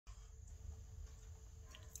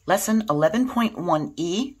Lesson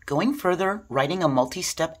 11.1e, Going Further, Writing a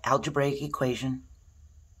Multi-Step Algebraic Equation.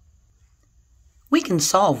 We can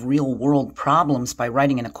solve real-world problems by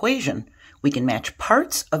writing an equation. We can match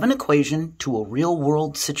parts of an equation to a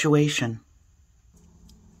real-world situation.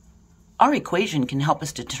 Our equation can help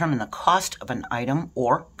us determine the cost of an item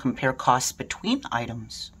or compare costs between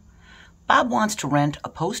items. Bob wants to rent a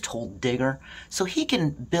post-hole digger so he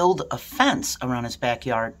can build a fence around his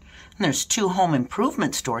backyard. And there's 2 home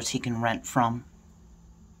improvement stores he can rent from.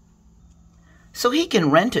 So he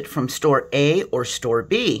can rent it from store A or store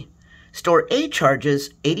B. Store A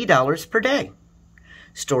charges $80 per day.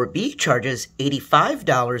 Store B charges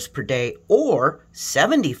 $85 per day or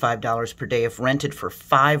 $75 per day if rented for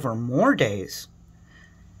 5 or more days.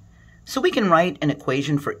 So we can write an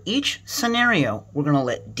equation for each scenario. We're going to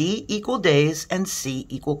let D equal days and C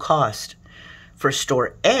equal cost. For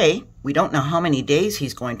store A, we don't know how many days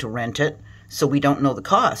he's going to rent it, so we don't know the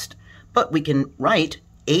cost. But we can write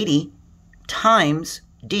 80 times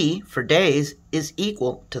D for days is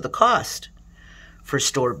equal to the cost. For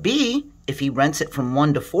store B, if he rents it from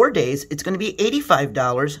 1 to 4 days, it's going to be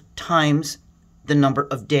 $85 times the number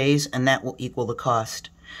of days, and that will equal the cost.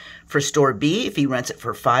 For store B, if he rents it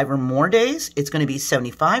for 5 or more days, it's going to be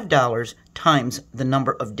 $75 times the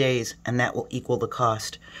number of days, and that will equal the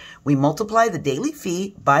cost. We multiply the daily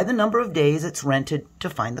fee by the number of days it's rented to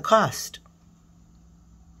find the cost.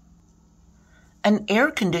 An air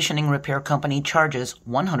conditioning repair company charges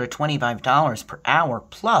 $125 per hour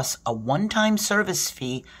plus a one-time service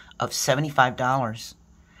fee of $75.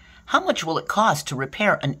 How much will it cost to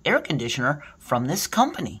repair an air conditioner from this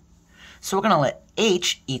company? So we're going to let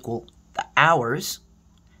H equal the hours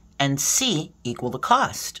and C equal the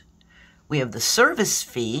cost. We have the service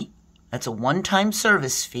fee, that's a one-time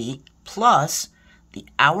service fee, plus the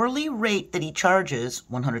hourly rate that he charges,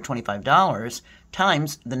 $125,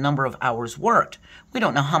 times the number of hours worked. We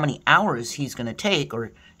don't know how many hours he's going to take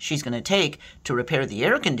or she's going to take to repair the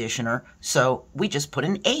air conditioner, so we just put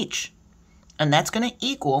an H. And that's going to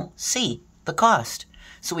equal C, the cost.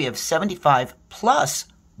 So we have 75 plus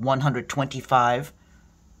 125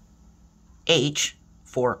 H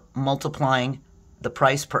for multiplying the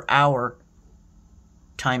price per hour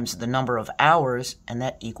times the number of hours, and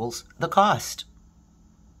that equals the cost.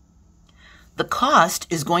 The cost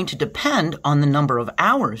is going to depend on the number of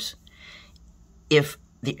hours. If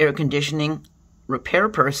the air conditioning repair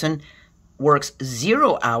person works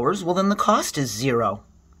 0 hours, well, then the cost is 0.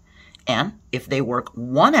 And if they work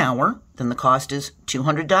 1 hour, then the cost is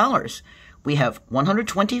 $200. We have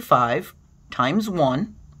 125 times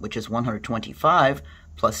 1, which is 125,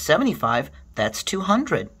 plus 75, that's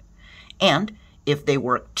 200. And if they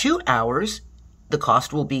work 2 hours, the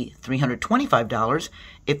cost will be $325.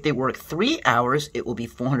 If they work 3 hours, it will be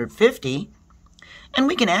 $450. And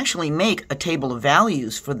we can actually make a table of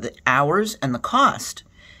values for the hours and the cost.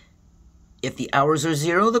 If the hours are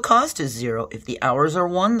 0, the cost is 0. If the hours are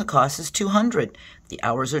 1, the cost is $200. If the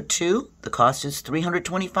hours are 2, the cost is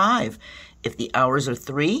 $325. If the hours are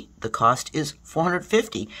 3, the cost is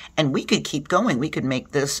 $450. And we could keep going. We could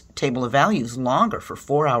make this table of values longer for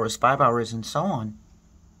 4 hours, 5 hours, and so on.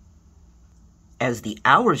 As the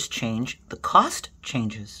hours change, the cost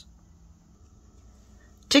changes.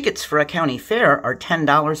 Tickets for a county fair are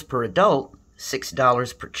 $10 per adult,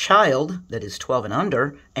 $6 per child, that is 12 and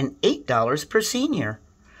under, and $8 per senior.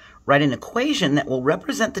 Write an equation that will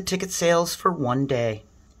represent the ticket sales for one day.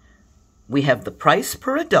 We have the price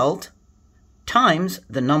per adult times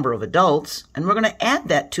the number of adults, and we're going to add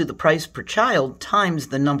that to the price per child times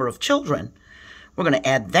the number of children. We're going to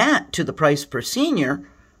add that to the price per senior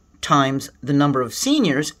times the number of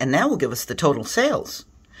seniors, and that will give us the total sales.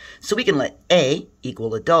 So we can let A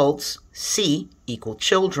equal adults, C equal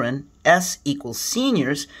children, S equals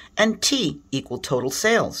seniors, and T equal total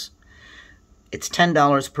sales. It's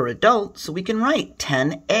 $10 per adult, so we can write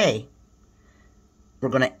 10A. We're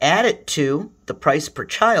going to add it to the price per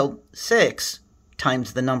child, 6,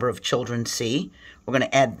 times the number of children, C. We're going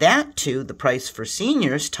to add that to the price for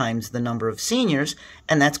seniors times the number of seniors,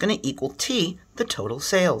 and that's going to equal T, the total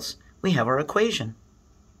sales. We have our equation.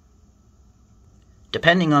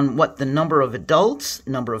 Depending on what the number of adults,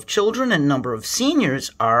 number of children, and number of seniors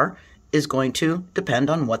are, is going to depend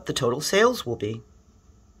on what the total sales will be.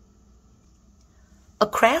 A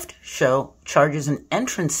craft show charges an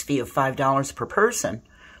entrance fee of $5 per person.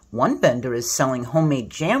 One vendor is selling homemade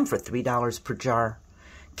jam for $3 per jar.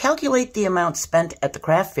 Calculate the amount spent at the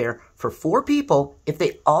craft fair for 4 people if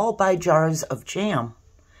they all buy jars of jam.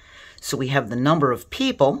 So we have the number of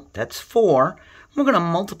people, that's 4. We're going to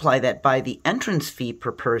multiply that by the entrance fee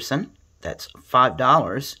per person, that's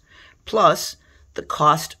 $5, plus the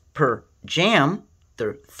cost per jam,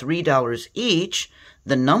 they're $3 each,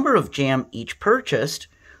 the number of jam each purchased.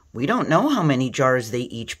 We don't know how many jars they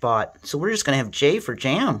each bought, so we're just going to have J for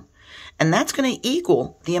jam. And that's going to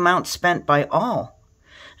equal the amount spent by all.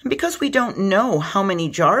 And because we don't know how many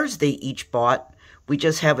jars they each bought, we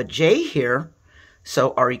just have a J here.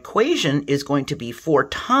 So our equation is going to be 4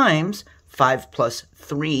 times 5 plus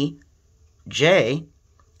 3J,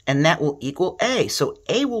 and that will equal A. So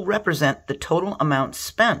A will represent the total amount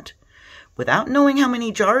spent. Without knowing how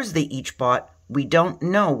many jars they each bought, we don't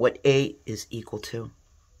know what A is equal to.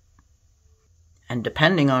 And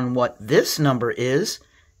depending on what this number is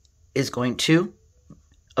going to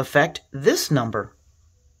affect this number.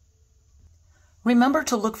 Remember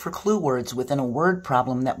to look for clue words within a word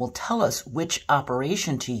problem that will tell us which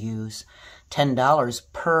operation to use. $10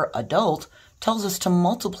 per adult tells us to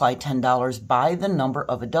multiply $10 by the number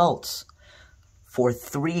of adults. For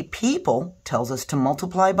 3 people tells us to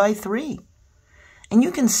multiply by 3. And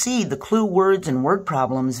you can see the clue words and word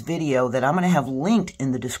problems video that I'm going to have linked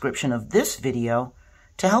in the description of this video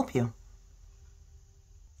to help you.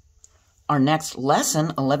 Our next lesson,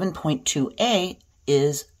 11.2a,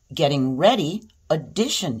 is getting ready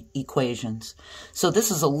addition equations. So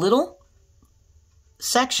this is a little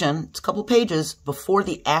section, it's a couple pages before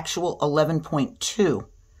the actual 11.2,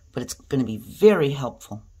 but it's going to be very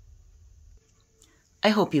helpful. I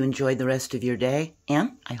hope you enjoyed the rest of your day,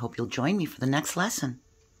 and I hope you'll join me for the next lesson.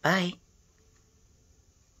 Bye.